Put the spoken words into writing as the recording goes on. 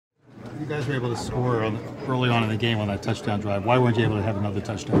guys were able to score early on in the game on that touchdown drive. Why weren't you able to have another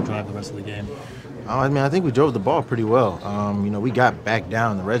touchdown drive the rest of the game? I mean, I think we drove the ball pretty well. We got back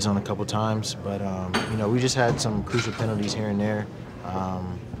down in the red zone a couple times, but we just had some crucial penalties here and there.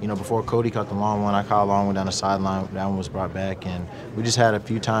 Before Cody caught the long one, I caught a long one down the sideline. That one was brought back, and we just had a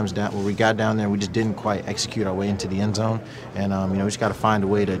few times down where we got down there and we just didn't quite execute our way into the end zone. And we just got to find a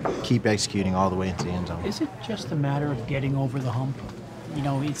way to keep executing all the way into the end zone. Is it just a matter of getting over the hump?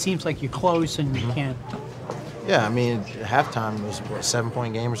 It seems like you're close and you can't. Yeah, I mean, at halftime it was a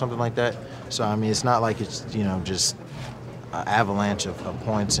 7-point game or something like that. So I mean, it's not like it's just an avalanche of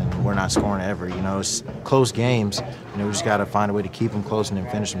points and we're not scoring ever. It's close games. We just got to find a way to keep them close and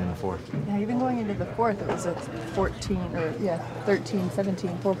then finish them in the fourth. Yeah, even going into the fourth, it was a 13,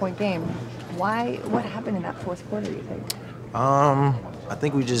 17, 4-point game. What happened in that fourth quarter, you think? I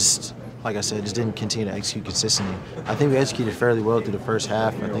think we just, like I said, just didn't continue to execute consistently. I think we executed fairly well through the first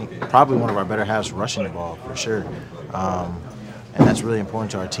half. I think probably one of our better halves rushing the ball for sure. And that's really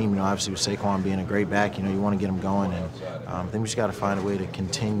important to our team. Obviously with Saquon being a great back, you want to get him going. And I think we just got to find a way to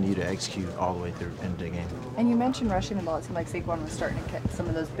continue to execute all the way through into the game. And you mentioned rushing the ball. It seemed like Saquon was starting to get some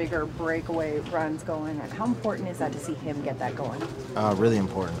of those bigger breakaway runs going. How important is that to see him get that going? Really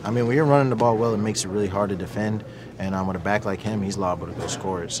important. I mean, when you're running the ball well, it makes it really hard to defend. And with a back like him, he's liable to go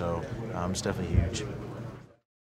score it. So it's definitely huge.